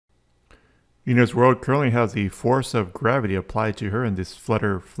Leena's world currently has the force of gravity applied to her in this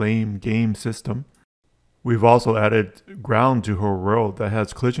Flutter Flame game system. We've also added ground to her world that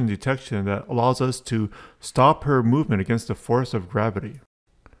has collision detection that allows us to stop her movement against the force of gravity.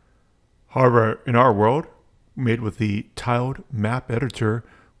 However, in our world, made with the tiled map editor,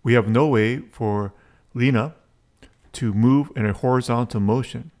 we have no way for Leena to move in a horizontal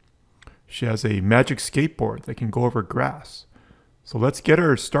motion. She has a magic skateboard that can go over grass. So let's get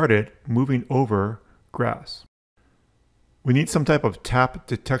her started moving over grass. We need some type of tap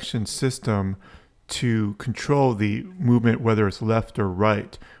detection system to control the movement, whether it's left or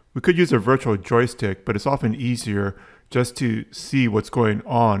right. We could use a virtual joystick, but it's often easier just to see what's going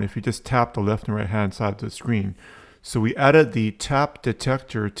on if you just tap the left and right hand side of the screen. So we added the tap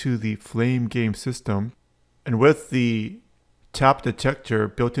detector to the Flame game system. And with the tap detector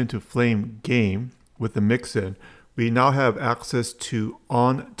built into Flame game with the mix-in, we now have access to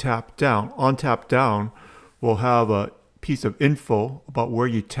on tap down. On tap down will have a piece of info about where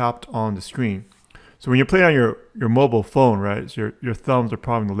you tapped on the screen. So when you're playing on your mobile phone, right, so your thumbs are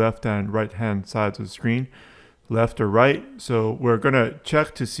probably on the left and right hand sides of the screen, left or right. So we're going to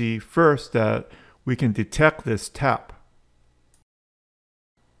check to see first that we can detect this tap.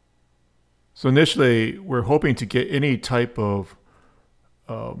 So initially, we're hoping to get any type of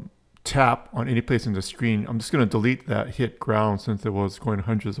tap on any place in the screen. I'm just going to delete that hit ground since it was going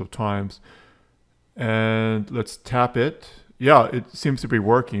hundreds of times. And let's tap it. Yeah, it seems to be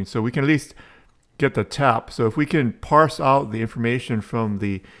working. So we can at least get the tap. So if we can parse out the information from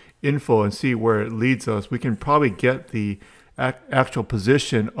the info and see where it leads us, we can probably get the actual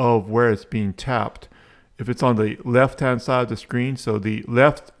position of where it's being tapped. If it's on the left hand side of the screen, so the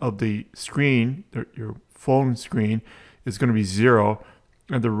left of the screen, your phone screen, is going to be 0,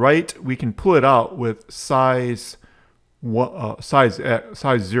 and the right, we can pull it out with size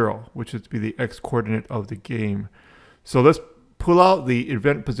 0, which is to be the x coordinate of the game. So let's pull out the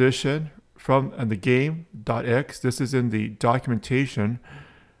event position from the game.x. This is in the documentation.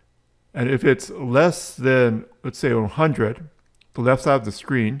 And if it's less than, let's say 100, the left side of the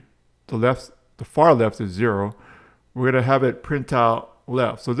screen, the far left is 0, we're going to have it print out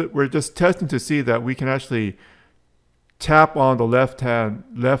left. So we're just testing to see that we can actually tap on the left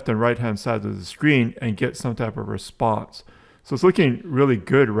and right hand side of the screen and get some type of response. So it's looking really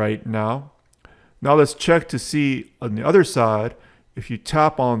good right now. Now let's check to see on the other side, if you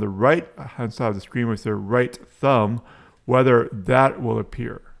tap on the right hand side of the screen with your right thumb, whether that will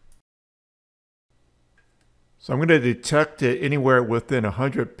appear. So I'm going to detect it anywhere within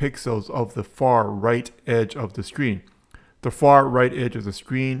 100 pixels of the far right edge of the screen. The far right edge of the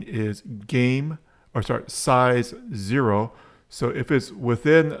screen is size 0. So if it's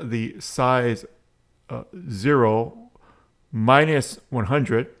within the size 0 minus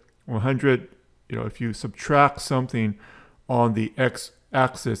 100, if you subtract something on the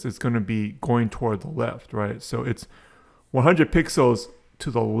x-axis, it's going to be going toward the left, right? So it's 100 pixels to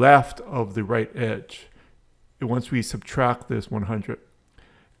the left of the right edge once we subtract this 100.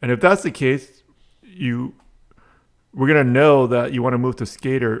 And if that's the case, we're going to know that you want to move the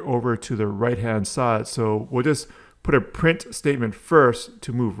skater over to the right-hand side. So we'll just put a print statement first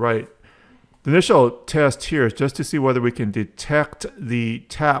to move right. The initial test here is just to see whether we can detect the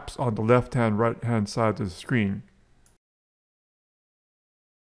taps on the left-hand, right-hand side of the screen.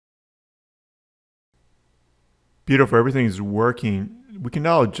 Beautiful, everything is working. We can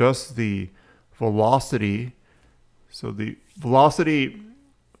now adjust the velocity. So the velocity,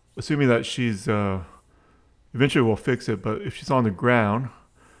 assuming that she's, eventually we'll fix it, but if she's on the ground,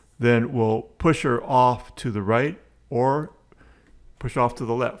 then we'll push her off to the right or push off to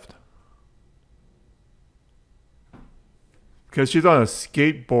the left. Because she's on a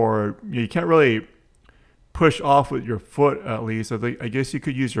skateboard, you can't really push off with your foot, at least. I guess you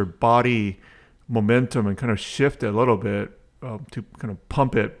could use your body momentum and kind of shift it a little bit to kind of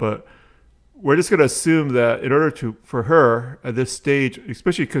pump it, but we're just going to assume that in order for her at this stage,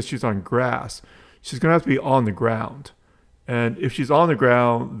 especially because she's on grass, she's going to have to be on the ground. And if she's on the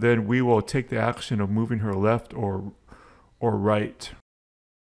ground, then we will take the action of moving her left or right.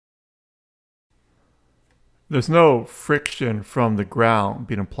 There's no friction from the ground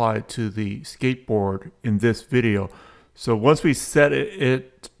being applied to the skateboard in this video. So once we set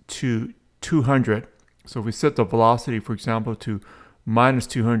it to 200, so if we set the velocity, for example, to minus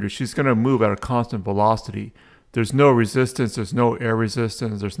 200, she's going to move at a constant velocity. There's no resistance, there's no air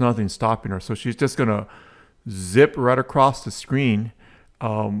resistance, there's nothing stopping her. So she's just going to zip right across the screen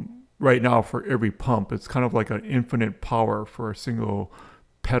right now for every pump. It's kind of like an infinite power for a single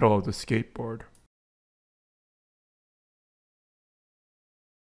pedal of the skateboard.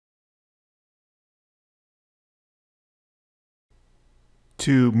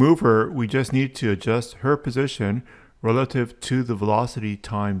 To move her, we just need to adjust her position relative to the velocity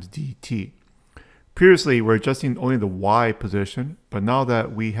times dt. Previously, we're adjusting only the y position, but now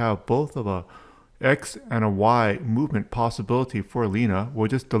that we have both of a x and a y movement possibility for Leena, we'll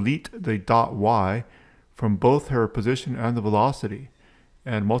just delete the dot y from both her position and the velocity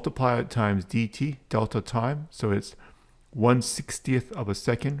and multiply it times dt, delta time, so it's 1/60th of a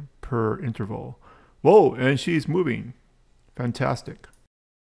second per interval. Whoa, and she's moving. Fantastic.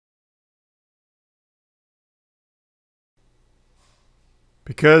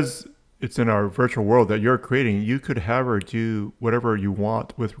 Because it's in our virtual world that you're creating, you could have her do whatever you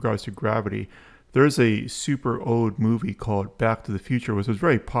want with regards to gravity. There's a super old movie called Back to the Future, which was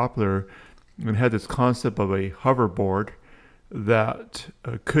very popular and had this concept of a hoverboard that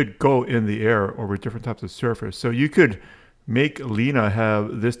could go in the air over different types of surface. So you could make Leena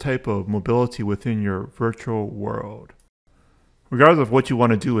have this type of mobility within your virtual world. Regardless of what you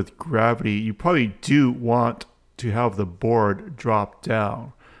want to do with gravity, you probably do want to have the board drop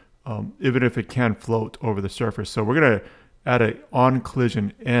down, even if it can float over the surface. So we're going to add an on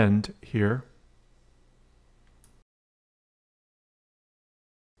collision end here.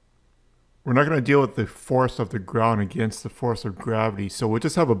 We're not going to deal with the force of the ground against the force of gravity, so we'll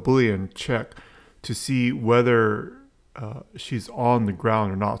just have a Boolean check to see whether she's on the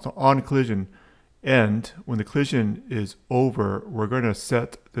ground or not. So on collision end, when the collision is over, we're going to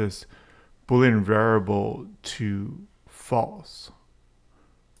set this Boolean variable to false.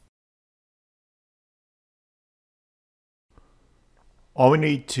 All we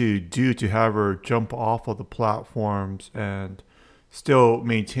need to do to have her jump off of the platforms and still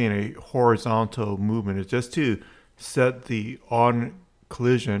maintain a horizontal movement is just to set the on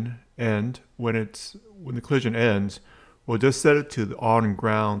collision end. When the collision ends, we'll just set it to the on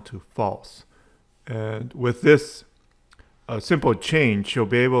ground to false. And with this simple change, she'll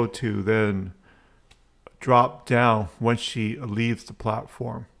be able to then drop down once she leaves the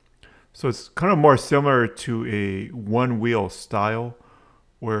platform. So it's kind of more similar to a one-wheel style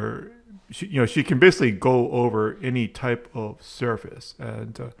where she can basically go over any type of surface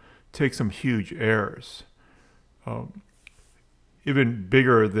and take some huge errors. Even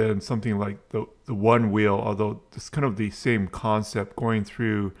bigger than something like the one wheel, although it's kind of the same concept, going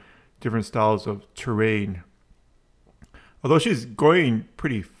through different styles of terrain. Although she's going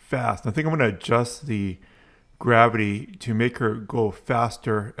pretty fast, I think I'm going to adjust the gravity to make her go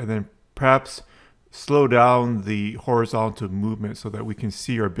faster and then perhaps slow down the horizontal movement so that we can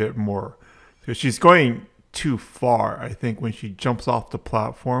see her a bit more. So she's going too far, I think, when she jumps off the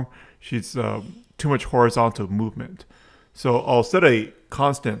platform. She's too much horizontal movement. So I'll set a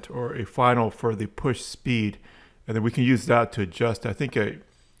constant or a final for the push speed, and then we can use that to adjust. I think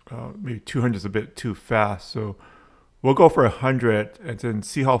maybe 200 is a bit too fast. So we'll go for 100 and then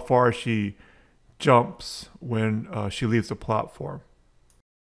see how far she jumps when she leaves the platform.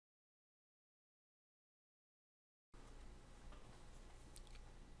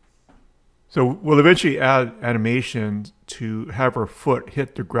 So we'll eventually add animation to have her foot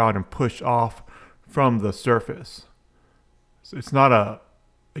hit the ground and push off from the surface. So it's not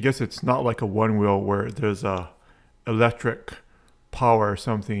I guess it's not like a one wheel where there's a electric power or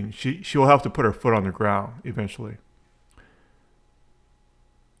something. She will have to put her foot on the ground eventually.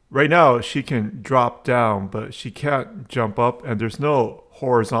 Right now she can drop down, but she can't jump up, and there's no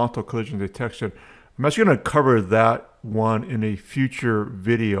horizontal collision detection. I'm actually going to cover that one in a future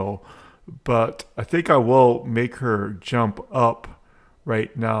video, but I think I will make her jump up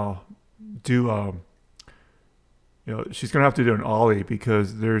right now. She's gonna have to do an ollie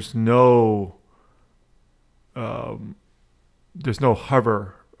because there's no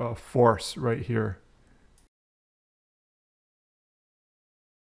hover force right here.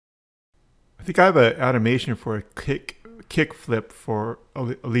 I think I have an animation for a kick flip for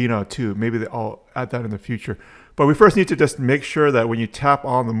Leena too. Maybe I'll add that in the future. But we first need to just make sure that when you tap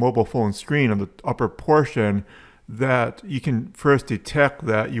on the mobile phone screen on the upper portion, that you can first detect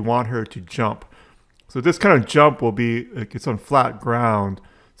that you want her to jump. So this kind of jump will be, like, it's on flat ground.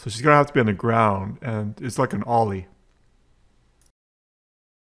 So she's going to have to be on the ground, and it's like an ollie.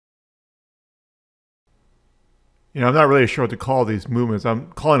 I'm not really sure what to call these movements.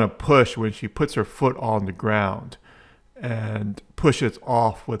 I'm calling a push when she puts her foot on the ground and pushes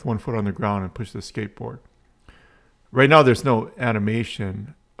off with one foot on the ground and pushes the skateboard. Right now there's no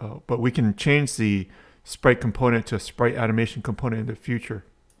animation, but we can change the sprite component to a sprite animation component in the future.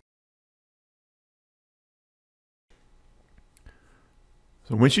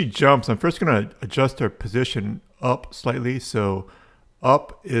 So when she jumps, I'm first going to adjust her position up slightly. So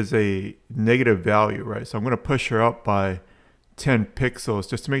up is a negative value, right? So I'm going to push her up by 10 pixels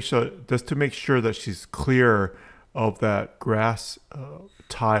just to make sure that she's clear of that grass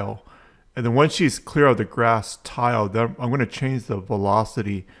tile. And then once she's clear of the grass tile, then I'm going to change the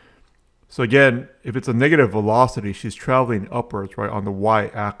velocity. So again, if it's a negative velocity, she's traveling upwards, right, on the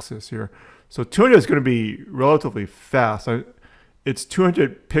y-axis here. So 200 is going to be relatively fast. It's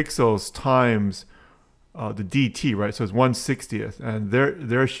 200 pixels times the dt, right? So it's 1/60th, and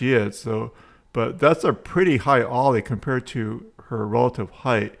there she is. So, but that's a pretty high ollie compared to her relative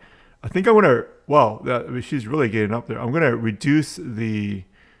height. I think I'm gonna, well, she's really getting up there. I'm gonna reduce the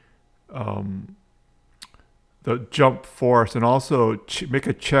jump force, and also make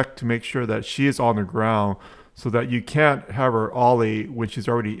a check to make sure that she is on the ground, so that you can't have her ollie when she's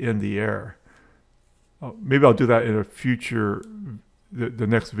already in the air. Maybe I'll do that in a future, the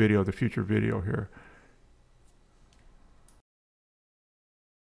next video, the future video here.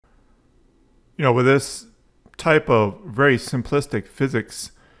 You know, with this type of very simplistic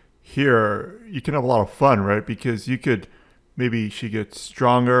physics here, you can have a lot of fun, right? Because you could, maybe she gets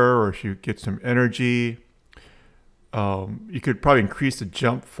stronger, or she gets some energy. You could probably increase the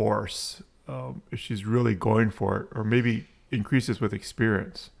jump force if she's really going for it, or maybe increases with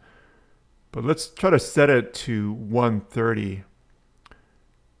experience. But let's try to set it to 130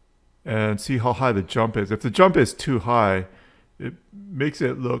 and see how high the jump is. If the jump is too high, it makes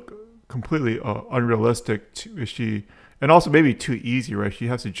it look completely unrealistic. And also maybe too easy, right? She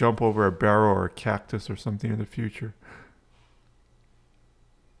has to jump over a barrel or a cactus or something in the future.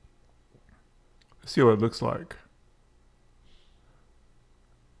 Let's see what it looks like.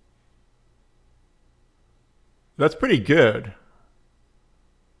 That's pretty good.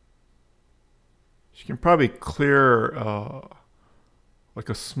 She can probably clear like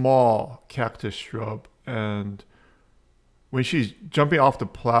a small cactus shrub, and when she's jumping off the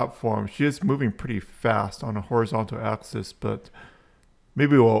platform, she is moving pretty fast on a horizontal axis, but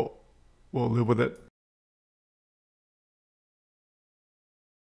maybe we'll live with it.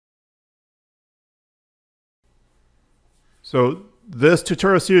 So this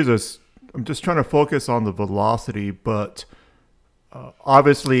tutorial series I'm just trying to focus on the velocity, but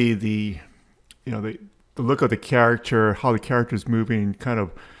obviously the look of the character, how the character is moving, kind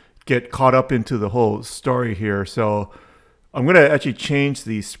of get caught up into the whole story here. So I'm going to actually change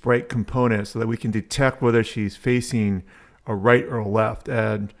the sprite component so that we can detect whether she's facing a right or a left.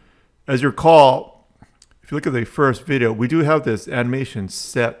 And as you recall, if you look at the first video, we do have this animation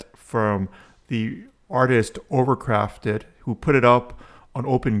set from the artist Overcrafted, who put it up on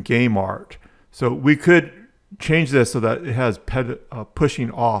Open Game Art. So we could change this so that it has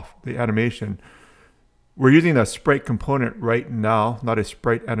pushing off the animation. We're using a sprite component right now, not a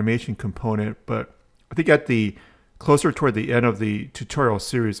sprite animation component, but I think at the closer toward the end of the tutorial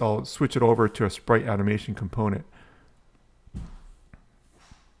series, I'll switch it over to a sprite animation component.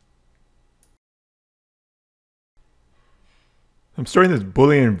 I'm storing this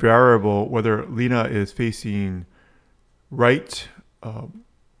Boolean variable whether Leena is facing right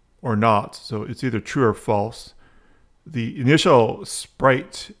or not. So it's either true or false. The initial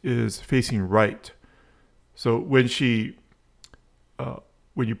sprite is facing right. So when you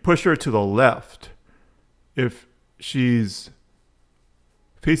push her to the left, if she's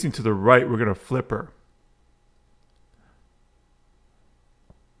facing to the right, we're going to flip her.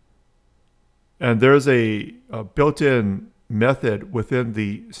 And there's a built-in method within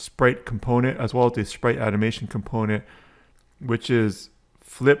the sprite component as well as the sprite animation component, which is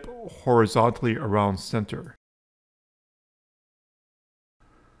flip horizontally around center.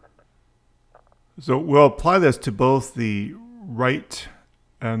 So we'll apply this to both the right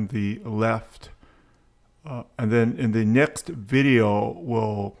and the left. And then in the next video,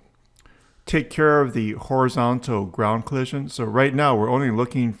 we'll take care of the horizontal ground collision. So right now, we're only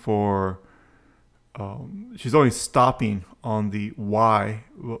looking for, she's only stopping on the y,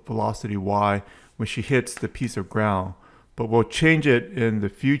 velocity y, when she hits the piece of ground. But we'll change it in the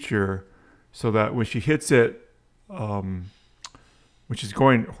future so that when she hits it, when she's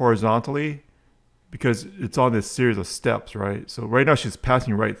going horizontally, because it's on this series of steps, right? So right now she's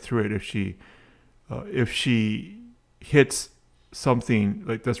passing right through it if she hits something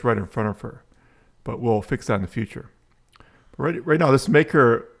like that's right in front of her. But we'll fix that in the future. But right now, let's make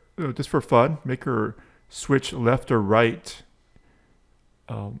her, just for fun, make her switch left or right,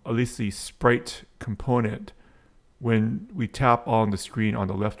 at least the sprite component, when we tap on the screen on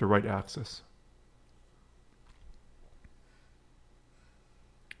the left or right axis.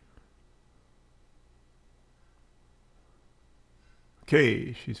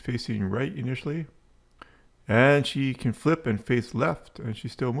 Okay, she's facing right initially, and she can flip and face left, and she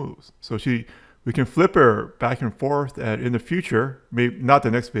still moves. So she We can flip her back and forth, and in the future, maybe not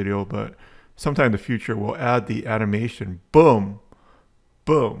the next video, but sometime in the future, we'll add the animation. Boom,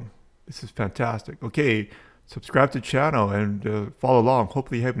 boom. This is fantastic. Okay, subscribe to the channel and follow along.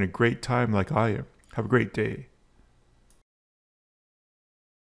 Hopefully you're having a great time like I am. Have a great day.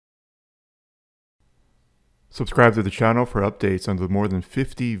 Subscribe to the channel for updates on the more than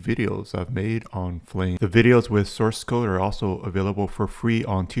 50 videos I've made on Flame. The videos with source code are also available for free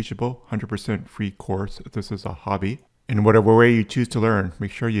on Teachable, 100% free course if this is a hobby. In whatever way you choose to learn,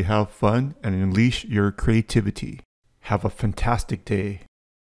 make sure you have fun and unleash your creativity. Have a fantastic day.